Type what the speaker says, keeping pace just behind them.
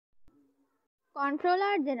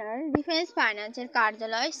Controller general defence ফাইন্যান্সের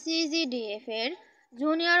কার্যালয় cgdf এর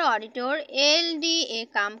junior auditor LDA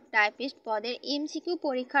cum typist পদের MCQ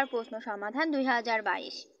পরীক্ষার প্রশ্ন সমাধান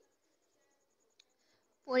 2022।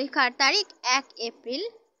 পরীক্ষার তারিখ 1 এপ্রিল।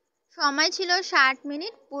 সময় ছিল 60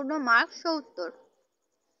 মিনিট। পূর্ণ মার্ক 70।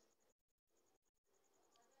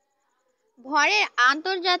 ভরের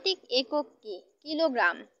আন্তর্জাতিক একক কি?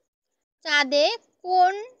 কিলোগ্রাম। চাঁদে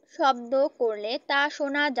কোন শব্দ করলে তা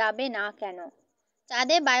শোনা যাবে না কেন?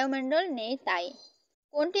 চাঁদে বায়ুমণ্ডল নেই তাই।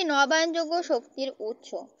 কোনটি নবায়নযোগ্য শক্তির উৎস?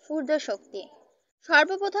 সূর্য শক্তি।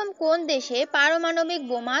 সর্বপ্রথম কোন দেশে পারমাণবিক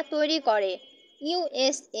বোমা তৈরি করে?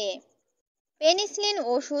 USA। পেনিসিলিন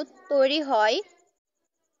ওষুধ তৈরি হয়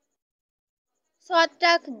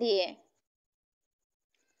ছত্রাক দিয়ে।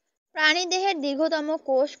 প্রাণীদেহের দীর্ঘতম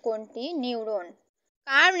কোষ কোনটি? নিউরন।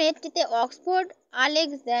 কার নেতৃত্বে অক্সফোর্ড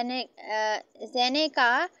আলেকজান্ড্রিয়া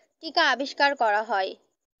টিকা আবিষ্কার করা হয়?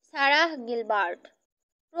 Sarah Gilbert.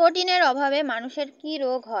 প্রোটিনের অভাবে মানুষের কি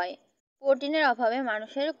রোগ হয়? প্রোটিনের অভাবে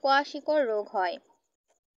মানুষের কোয়াশিকর রোগ হয়।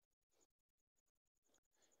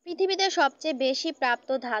 পৃথিবীতে সবচেয়ে বেশি প্রাপ্ত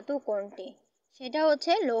ধাতু কোনটি? সেটা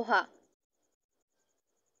হচ্ছে লোহা।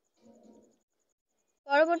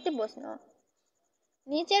 পরবর্তী প্রশ্ন,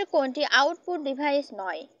 নিচের কোনটি আউটপুট ডিভাইস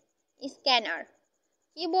নয়? স্ক্যানার।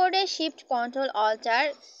 কিবোর্ডে শিফট কন্ট্রোল অল্টার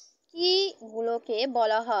কিগুলোকে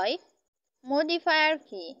বলা হয় মডিফায়ার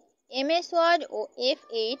কি? MS ওয়ার্ড ও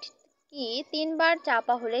F8 কি 3 বার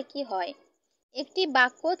চাপা হলে কি হয়? একটি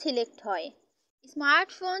বাক্য সিলেক্ট হয়।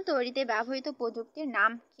 স্মার্টফোন তৈরিতে ব্যবহৃত প্রযুক্তির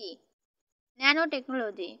নাম কি? Nano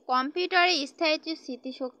technology. কম্পিউটারে স্থায়ী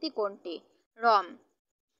স্মৃতিশক্তি কোনটি? রম।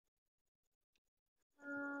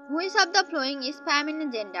 Which of the following is feminine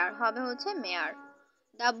gender? হবে হচ্ছে মেয়ার।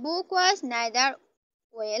 The book was neither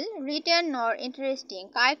well written নর interesting.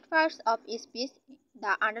 Correct parts of speech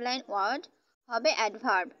the underline word হবে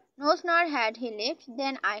adverb. No স্নর had he left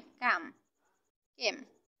then I came.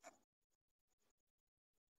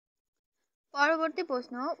 পরবর্তী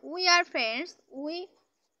প্রশ্ন, we are friends we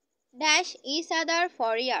dash each other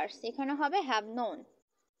for years. এখানে হবে have known.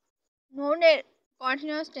 নোনের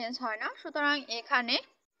continuous tense হয় না, সুতরাং এখানে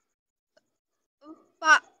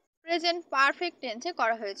প্রেজেন্ট পারফেক্ট টেন্সে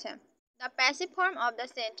করা হয়েছে। The passive form of the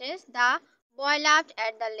sentence the boy loved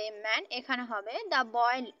at the lame man. এখানে হবে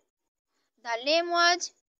the lame was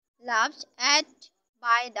loved at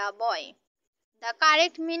by the boy. The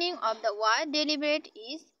correct meaning of the word deliberate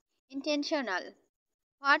is intentional.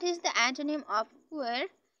 What is the antonym of কুয়ার?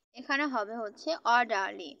 এখানে হবে হচ্ছে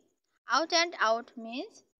orderly. Out and out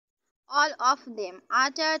means all of them,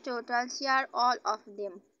 utter, total, share, all of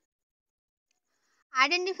them.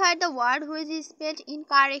 Identify the word which is spelled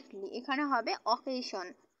incorrectly. এখানে হবে occasion।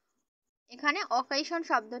 এখানে occasion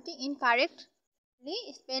শব্দটি incorrectly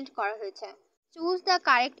spelled করা হয়েছে। Choose the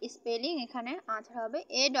correct spelling। এখানে আনসার হবে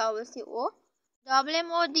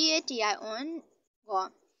ACCOMMODATION।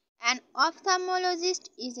 An ophthalmologist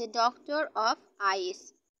is a doctor of eyes.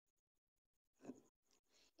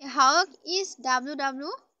 A hawk is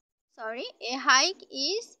a hike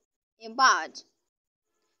is a bird.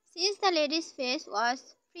 Since the lady's face was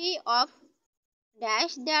free of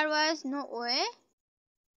dash, there was no way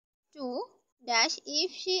to dash if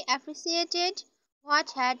she appreciated what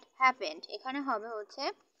had happened. এখানে হবে হচ্ছে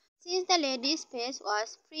since the lady's face was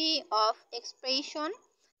free of expression,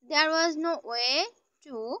 there was no way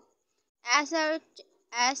to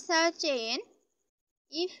ascertain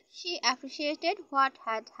if she appreciated what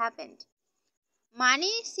had happened.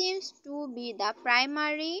 Money seems to be the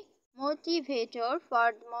primary motivator for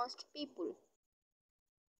most people.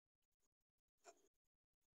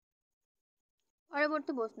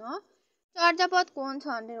 পরবর্তী প্রশ্ন, চর্যাপদ কোন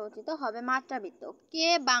ছন্দে রচিত? হবে মাত্রাবৃত্ত। কে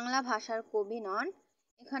বাংলা ভাষার কবি নন?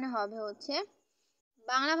 এখানে হবে হচ্ছে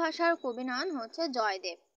বাংলা ভাষার কবি নন হচ্ছে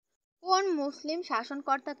জয়দেব। কোন মুসলিম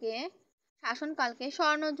শাসনকালকে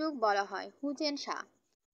স্বর্ণযুগ বলা হয়? হুসেন শাহ।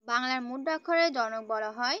 বাংলার মুদ্রাক্ষরের জনক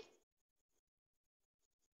বলা হয়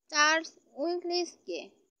চার্লস উইলিসকে।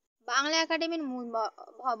 বাংলা একাডেমির মূল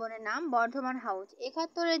ভবনের নাম বর্ধমান হাউস।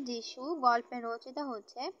 ৭১-এর যিশু গল্পে রচিত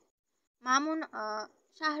হচ্ছে মামুন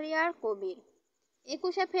শাহরিয়ার কবির।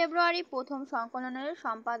 ২১শে ফেব্রুয়ারি প্রথম সংকলনের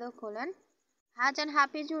সম্পাদক হলেন হাসান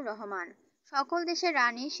হাফিজুর রহমান। সকল দেশের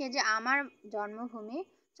রানী সে যে আমার জন্মভূমি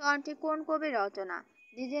চরণটি কোন কবির রচনা?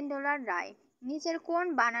 দ্বিজেন্দ্রলাল রায়। নিচের কোন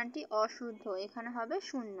বানানটি অশুদ্ধ? এখানে হবে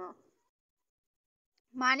শূন্য।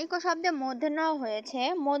 মাণিক্য শব্দে মূর্ধন্য হয়েছে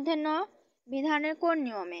মূর্ধন্য বিধানের কোন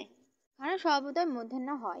নিয়মে? এখানে সর্বদাই মূর্ধন্য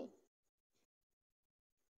হয়।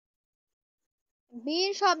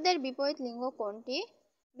 বীর শব্দের বিপরীত লিঙ্গ কোনটি?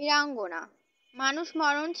 বীরাঙ্গনা। মানুষ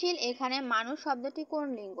মরণশীল। এখানে মানুষ শব্দটি কোন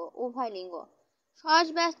লিঙ্গ? উভয় লিঙ্গ। সস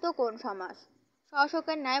ব্যস্ত কোন সমাস?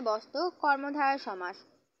 শশকের ন্যায় বস্ত কর্মধারয় সমাস।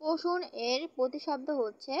 পশুন এর প্রতিশব্দ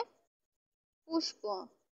হচ্ছে পুষ্প।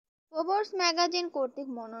 ফোর্বস ম্যাগাজিন কর্তৃক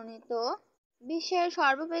মনোনীত বিশ্বের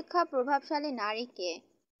সর্বাপেক্ষা প্রভাবশালী নারী কে?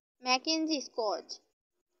 McKenzie Scotch.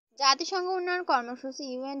 জাতিসংঘ উন্নয়ন কর্মসূচি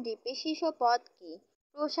ইউএনডিপি শীর্ষ পদ কি?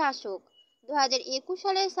 প্রশাসক। 2021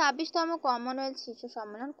 সালের 26তম কমনওয়েলথ শীর্ষ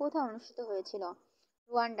সম্মেলন কোথায় অনুষ্ঠিত হয়েছিল?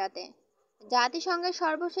 রুয়ান্ডাতে। জাতিসংঘের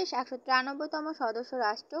সর্বশেষ 193তম সদস্য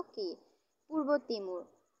রাষ্ট্র কি? পূর্ব তিমুর।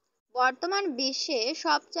 বর্তমান বিশ্বে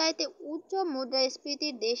সবচাইতে উচ্চ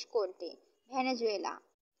মুদ্রাস্ফীতির দেশ কোনটি? ভেনেজুয়েলা।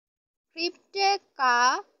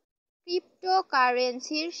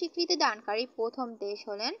 ক্রিপ্টোকারেন্সির স্বীকৃতি দানকারী প্রথম দেশ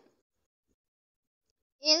হলেন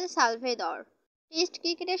এল সালভেদর। টেস্ট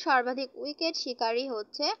ক্রিকেটে সর্বাধিক উইকেট শিকারী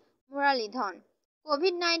হচ্ছে মুরালিধন।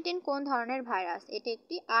 কোভিড-19 কোন ধরনের ভাইরাস? এটি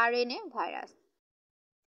একটি আরএনএ ভাইরাস।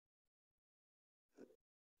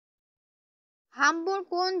 হামবুর্গ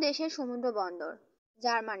কোন দেশের সমুদ্র বন্দর?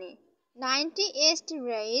 জার্মানি। 90 ইস্ট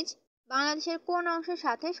রেঞ্জ বাংলাদেশের কোন অংশের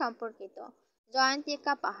সাথে সম্পর্কিত?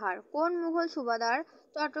 জয়ন্তিকা পাহাড়। কোন মুঘল সুবাদার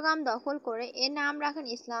চট্টগ্রাম দখল করে এর নাম রাখেন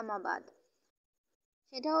ইসলামাবাদ?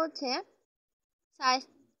 সেটা হচ্ছে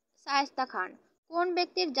শায়েস্তা খান। কোন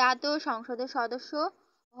ব্যক্তির জাতীয় সংসদের সদস্য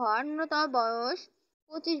হওয়ার ন্যূনতম বয়স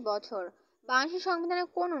 25 বছর? বাংলাদেশের সংবিধানের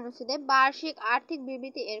কোন অনুচ্ছেদে বার্ষিক আর্থিক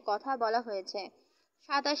বিবৃতি এর কথা বলা হয়েছে?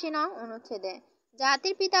 87 নং অনুচ্ছেদে।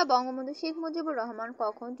 জাতির পিতা বঙ্গবন্ধু শেখ মুজিবুর রহমান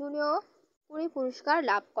কখন জুলিও কুরি পুরস্কার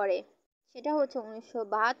লাভ করে? সেটা হচ্ছে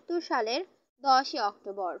 1972 সালের 10ই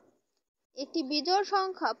অক্টোবর। একটি বিজোড়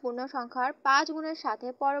সংখ্যা পূর্ণ সংখ্যার 5 গুণের সাথে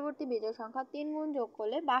পরবর্তী বিজোড় সংখ্যা 3 গুণ যোগ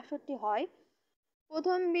করলে 62 হয়।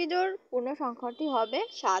 প্রথম বিজোড় পূর্ণ সংখ্যাটি হবে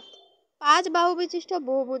 7। 5 বাহু বিশিষ্ট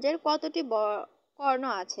বহুভুজের কতটি কর্ণ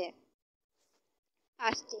আছে?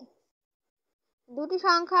 5টি। দুটি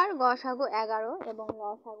সংখ্যার গসাগু 11 এবং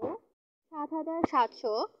লসাগু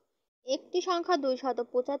 7700। একটি সংখ্যা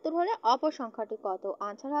 275 হলে অপর সংখ্যাটি কত?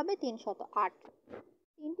 আনসার হবে 308।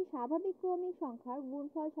 তিনটি স্বাভাবিক ক্রমিক সংখ্যার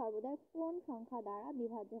গুণফল সর্বদা কোন সংখ্যা দ্বারা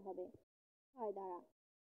বিভাজ্য হবে? 6 দ্বারা।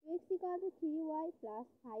 2x = 3y +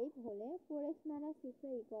 5 হলে 4x -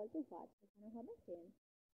 6y = what? এখানে হবে 10।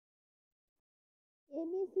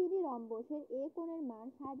 ABCD রম্বসের এ কোণের মান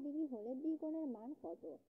 60 ডিগ্রি হলে বি কোণের মান কত?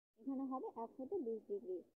 এখানে হবে 120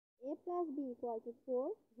 ডিগ্রি। a + b = 4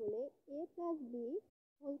 হলে a + b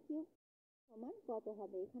হোল কিউব সমান কত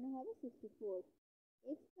হবে? এখানে হবে 64।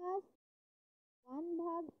 x +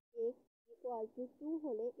 1/x = 2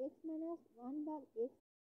 হলে x - 1/x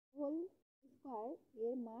হোল স্কয়ার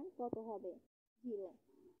এর মান কত হবে? 0।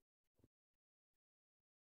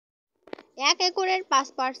 1 একরের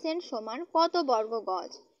 5% সমান কত বর্গ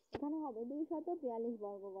গজ? এখানে হবে 242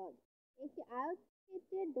 বর্গ গজ। একটি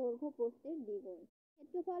আয়তক্ষেত্রের দৈর্ঘ্য প্রস্থের দ্বিগুণ।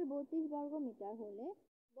 ক্ষেত্রফল 32 বর্গ মিটার হলে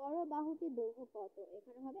বড় বাহুটির দৈর্ঘ্য কত?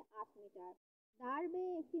 এখানে হবে 8 মিটার। দাঁড়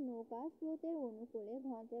বেয়ে একটি নৌকা স্রোতের অনুকূলে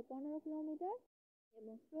ঘন্টায় 15 কিলোমিটার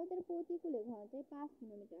এবং স্রোতের প্রতিকূলে ঘন্টায় 5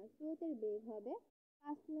 কিলোমিটার। স্রোতের বেগ হবে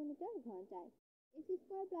 5 কিলোমিটার ঘন্টায়। x²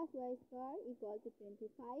 + y² =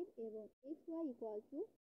 25 এবং xy =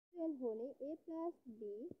 12 হলে a + b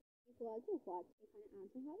 = what? এখানে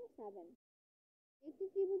আনসার হবে 7। একটি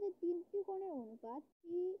ত্রিভুজের তিনটি কোণের অনুপাত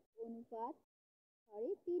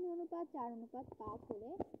 3:4:5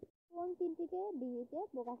 হলে কোন তিনটিকে ডিগ্রিতে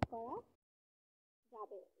প্রকাশ করা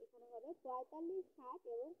যাবে? এখানে হবে 45, 60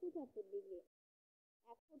 এবং 75 ডিগ্রি।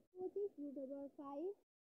 125√5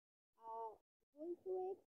 হোল টু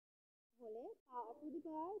এক্স হলে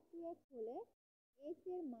 (2x) হলে x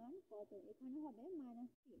এর মান কত? এখানে হবে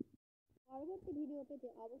 -3। পরবর্তী ভিডিও পেতে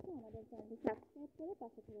অবশ্যই আমাদের চ্যানেলটি সাবস্ক্রাইব করে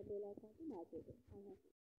পাশে থাকা বেল আইকনটি বাজিয়ে দিন।